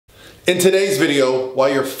In today's video, why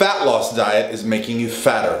your fat loss diet is making you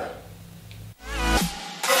fatter.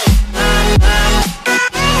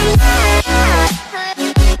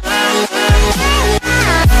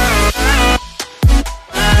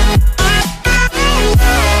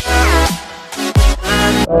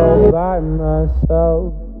 All by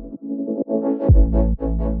myself.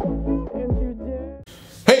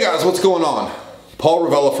 Hey guys, what's going on? Paul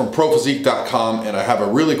Ravella from ProPhysique.com, and I have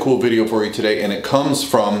a really cool video for you today, and it comes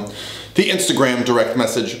from the Instagram direct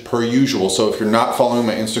message per usual. So if you're not following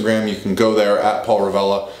my Instagram, you can go there at Paul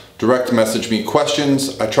Ravella, direct message me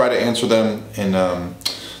questions. I try to answer them in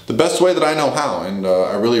the best way that I know how, and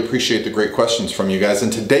I really appreciate the great questions from you guys.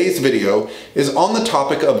 And today's video is on the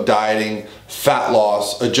topic of dieting, fat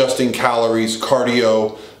loss, adjusting calories,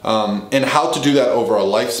 cardio, and how to do that over a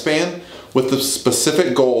lifespan, with the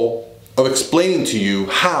specific goal of explaining to you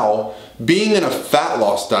how being in a fat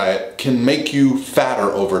loss diet can make you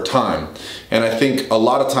fatter over time. And I think a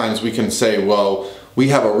lot of times we can say, well, we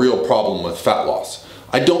have a real problem with fat loss.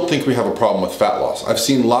 I don't think we have a problem with fat loss. I've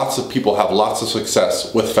seen lots of people have lots of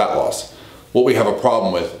success with fat loss. What we have a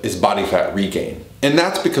problem with is body fat regain. And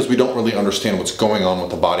that's because we don't really understand what's going on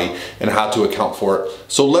with the body and how to account for it.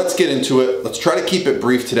 So let's get into it. Let's try to keep it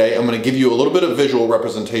brief today. I'm going to give you a little bit of visual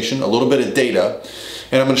representation, a little bit of data,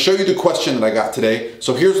 and I'm going to show you the question that I got today.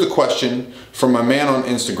 So here's the question from my man on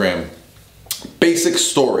Instagram. Basic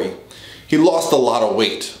story. He lost a lot of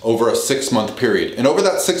weight over a 6-month period. And over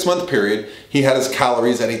that 6-month period, he had his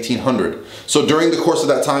calories at 1800. So during the course of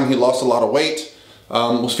that time, he lost a lot of weight,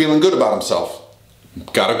 was feeling good about himself.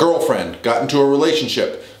 Got a girlfriend, got into a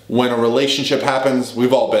relationship. When a relationship happens,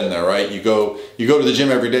 we've all been there, right? You go to the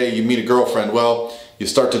gym every day, you meet a girlfriend. Well, you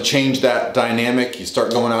start to change that dynamic. You start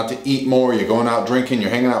going out to eat more, you're going out drinking, you're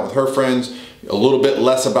hanging out with her friends, a little bit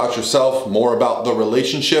less about yourself, more about the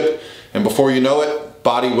relationship. And before you know it,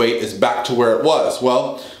 body weight is back to where it was.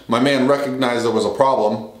 Well, my man recognized there was a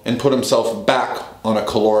problem and put himself back on a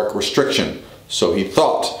caloric restriction. So he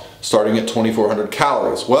thought, starting at 2,400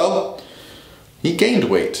 calories. Well, he gained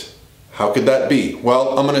weight. How could that be?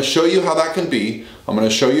 Well, I'm going to show you how that can be. I'm going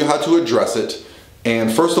to show you how to address it.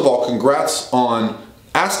 And first of all, congrats on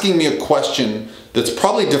asking me a question that's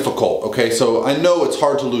probably difficult, okay? So I know it's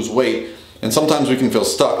hard to lose weight, and sometimes we can feel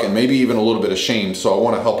stuck and maybe even a little bit ashamed, so I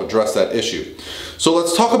want to help address that issue. So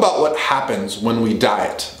let's talk about what happens when we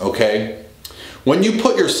diet, okay? When you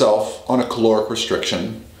put yourself on a caloric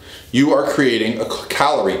restriction, you are creating a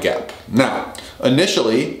calorie gap. Now,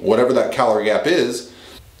 initially, whatever that calorie gap is,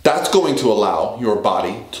 that's going to allow your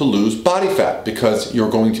body to lose body fat because you're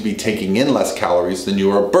going to be taking in less calories than you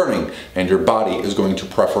are burning, and your body is going to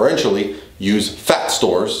preferentially use fat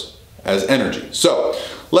stores as energy. So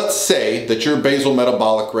let's say that your basal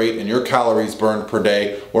metabolic rate and your calories burned per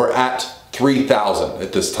day were at 3,000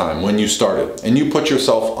 at this time when you started, and you put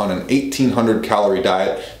yourself on an 1,800 calorie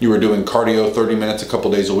diet. You were doing cardio 30 minutes a couple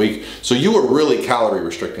days a week, so you were really calorie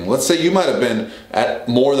restricting. Let's say you might have been at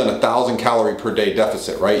more than 1,000 calorie per day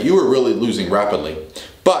deficit, right? You were really losing rapidly,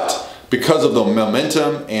 but because of the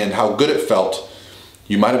momentum and how good it felt,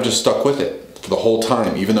 you might have just stuck with it for the whole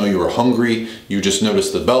time. Even though you were hungry, you just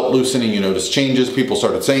noticed the belt loosening, you noticed changes, people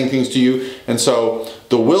started saying things to you, and so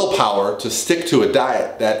the willpower to stick to a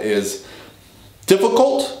diet that is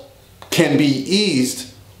difficult can be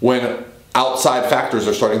eased when outside factors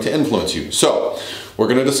are starting to influence you. So we're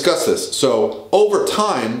going to discuss this. So over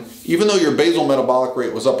time, even though your basal metabolic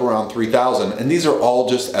rate was up around 3,000, and these are all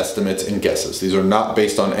just estimates and guesses, these are not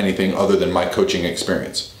based on anything other than my coaching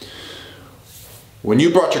experience. When you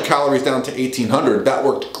brought your calories down to 1,800, that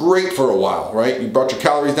worked great for a while, right? You brought your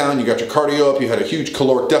calories down, you got your cardio up, you had a huge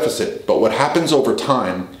caloric deficit. But what happens over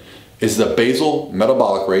time is the basal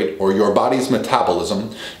metabolic rate, or your body's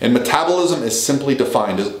metabolism. And metabolism is simply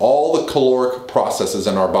defined as all the caloric processes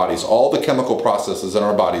in our bodies, all the chemical processes in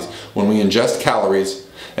our bodies when we ingest calories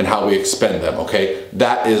and how we expend them, okay?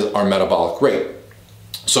 That is our metabolic rate.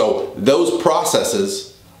 So those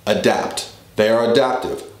processes adapt. They are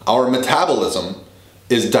adaptive. Our metabolism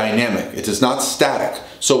is dynamic. It is not static.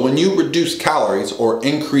 So when you reduce calories or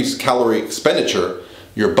increase calorie expenditure,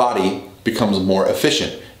 your body becomes more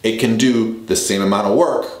efficient. It can do the same amount of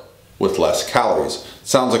work with less calories.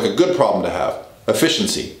 Sounds like a good problem to have.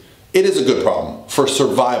 Efficiency. It is a good problem for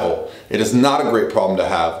survival. It is not a great problem to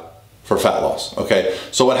have for fat loss, okay?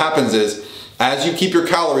 So what happens is, as you keep your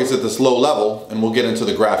calories at this low level, and we'll get into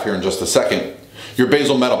the graph here in just a second, your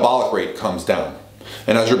basal metabolic rate comes down.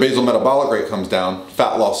 And as your basal metabolic rate comes down,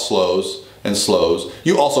 fat loss slows and slows.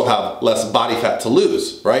 You also have less body fat to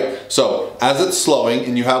lose, right? So as it's slowing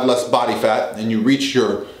and you have less body fat and you reach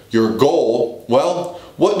your goal, well,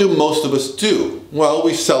 what do most of us do? Well,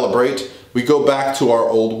 we celebrate, we go back to our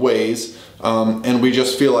old ways, and we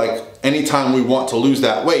just feel like anytime we want to lose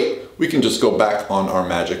that weight, we can just go back on our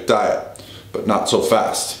magic diet. But not so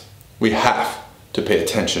fast. We have to pay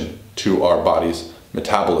attention to our body's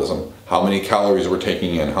metabolism, how many calories we're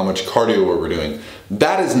taking in, how much cardio we're doing.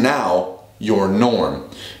 That is now your norm.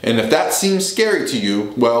 And if that seems scary to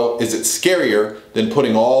you, well, is it scarier than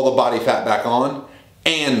putting all the body fat back on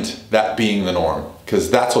and that being the norm? Because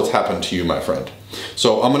that's what's happened to you, my friend.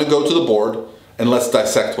 So I'm gonna go to the board and let's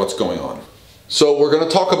dissect what's going on. So we're gonna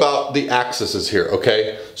talk about the axes here,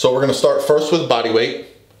 okay? So we're gonna start first with body weight.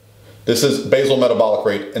 This is basal metabolic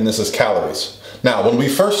rate and this is calories. Now, when we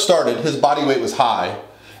first started, his body weight was high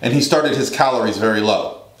and he started his calories very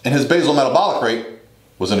low. And his basal metabolic rate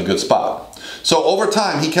was in a good spot. So over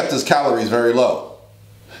time, he kept his calories very low.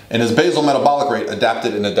 And his basal metabolic rate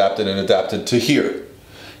adapted and adapted and adapted to here.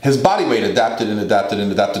 His body weight adapted and adapted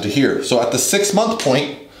and adapted to here. So at the 6-month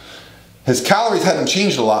point, his calories hadn't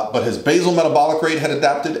changed a lot, but his basal metabolic rate had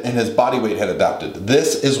adapted and his body weight had adapted.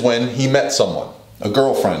 This is when he met someone, a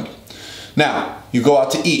girlfriend. Now, you go out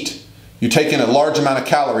to eat. You take in a large amount of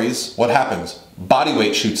calories, what happens? Body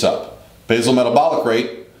weight shoots up. Basal metabolic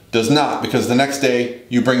rate does not, because the next day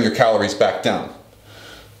you bring your calories back down.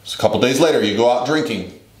 So a couple days later, you go out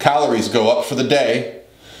drinking. Calories go up for the day.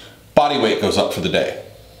 Body weight goes up for the day.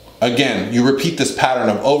 Again, you repeat this pattern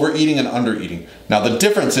of overeating and undereating. Now the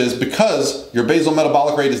difference is because your basal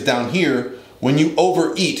metabolic rate is down here, when you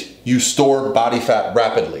overeat, you store body fat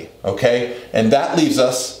rapidly, okay? And that leaves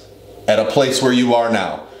us at a place where you are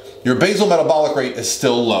now. Your basal metabolic rate is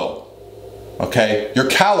still low, okay? Your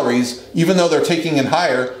calories, even though they're taking in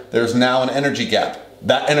higher, there's now an energy gap.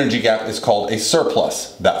 That energy gap is called a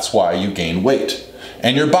surplus. That's why you gain weight.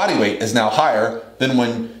 And your body weight is now higher than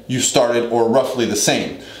when you started, or roughly the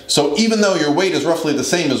same. So even though your weight is roughly the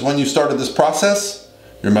same as when you started this process,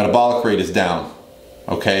 your metabolic rate is down,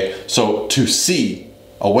 okay? So to see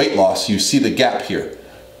a weight loss, you see the gap here.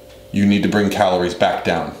 You need to bring calories back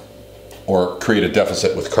down or create a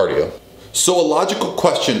deficit with cardio. So a logical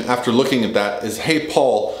question after looking at that is, hey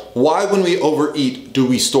Paul, why when we overeat do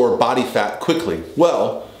we store body fat quickly?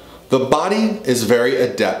 Well, the body is very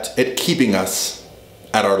adept at keeping us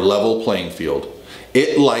at our level playing field.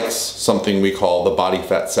 It likes something we call the body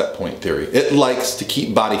fat set point theory. It likes to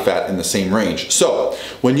keep body fat in the same range. So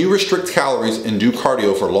when you restrict calories and do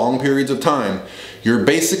cardio for long periods of time, you're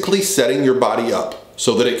basically setting your body up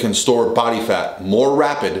so that it can store body fat more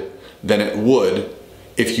rapid than it would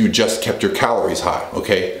if you just kept your calories high,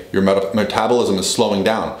 okay? Your metabolism is slowing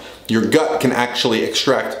down. Your gut can actually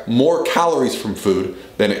extract more calories from food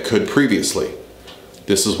than it could previously.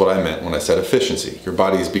 This is what I meant when I said efficiency. Your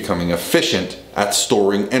body is becoming efficient at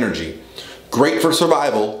storing energy. Great for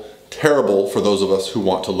survival, terrible for those of us who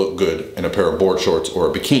want to look good in a pair of board shorts or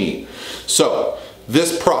a bikini. So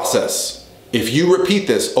this process, if you repeat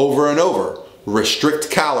this over and over, restrict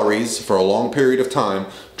calories for a long period of time,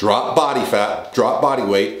 drop body fat, drop body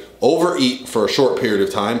weight, overeat for a short period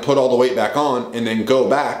of time, put all the weight back on, and then go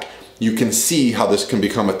back, you can see how this can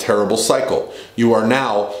become a terrible cycle. You are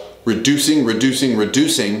now reducing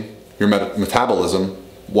your metabolism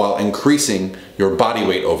while increasing your body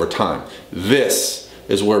weight over time. This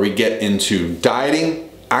is where we get into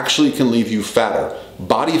dieting actually can leave you fatter.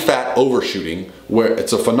 Body fat overshooting, where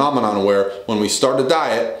it's a phenomenon where when we start a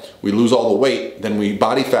diet, we lose all the weight, then we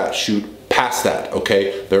body fat shoot past that,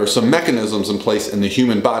 okay? There are some mechanisms in place in the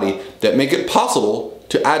human body that make it possible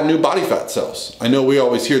to add new body fat cells. I know we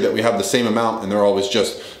always hear that we have the same amount and they're always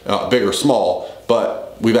just big or small,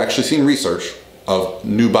 but we've actually seen research of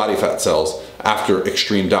new body fat cells after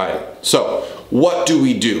extreme dieting. So what do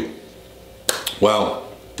we do? Well,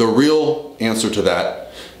 the real answer to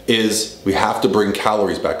that is we have to bring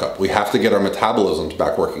calories back up. We have to get our metabolisms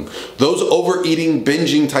back working. Those overeating,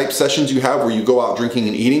 binging type sessions you have where you go out drinking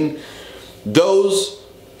and eating, those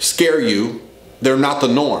scare you. They're not the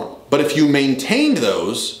norm. But if you maintained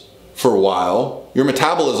those for a while, your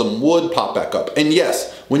metabolism would pop back up. And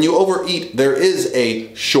yes, when you overeat, there is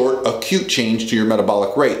a short, acute change to your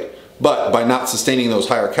metabolic rate. But by not sustaining those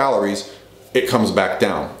higher calories, it comes back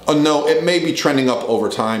down. No, it may be trending up over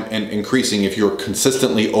time and increasing if you're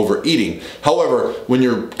consistently overeating. However, when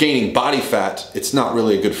you're gaining body fat, it's not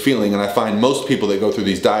really a good feeling. And I find most people that go through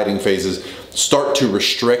these dieting phases start to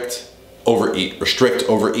restrict, overeat, restrict,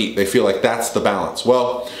 overeat. They feel like that's the balance.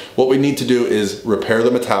 Well, what we need to do is repair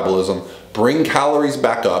the metabolism, bring calories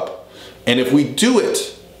back up. And if we do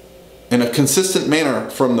it in a consistent manner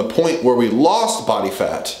from the point where we lost body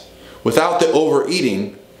fat without the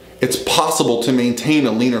overeating, it's possible to maintain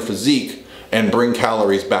a leaner physique and bring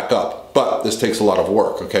calories back up. but this takes a lot of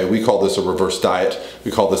work, okay? We call this a reverse diet.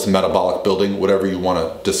 We call this metabolic building, whatever you want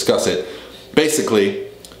to discuss it. Basically,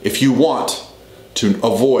 if you want to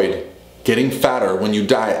avoid getting fatter when you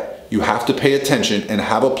diet, you have to pay attention and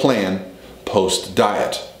have a plan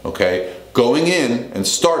post-diet, okay? Going in and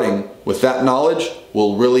starting with that knowledge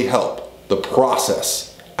will really help the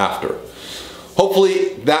process after.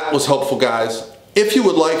 Hopefully that was helpful, guys. If you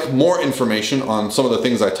would like more information on some of the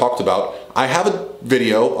things I talked about, I have a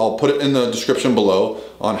video, I'll put it in the description below,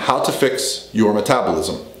 on how to fix your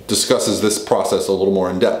metabolism. It discusses this process a little more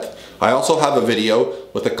in depth. I also have a video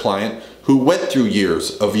with a client who went through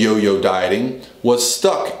years of yo-yo dieting, was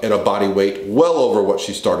stuck at a body weight well over what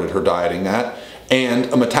she started her dieting at, and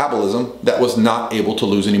a metabolism that was not able to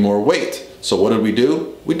lose any more weight. So what did we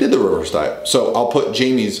do? We did the reverse diet. So I'll put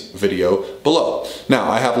Jamie's video below. Now,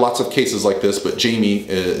 I have lots of cases like this, but Jamie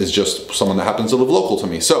is just someone that happens to live local to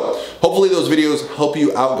me. So hopefully those videos help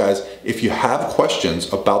you out, guys. If you have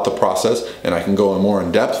questions about the process and I can go in more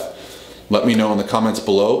in depth, let me know in the comments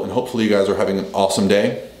below, and hopefully you guys are having an awesome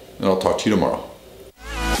day, and I'll talk to you tomorrow.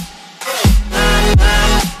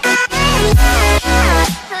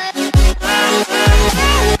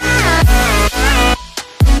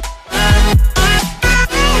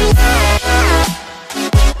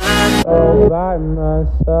 By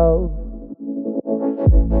myself.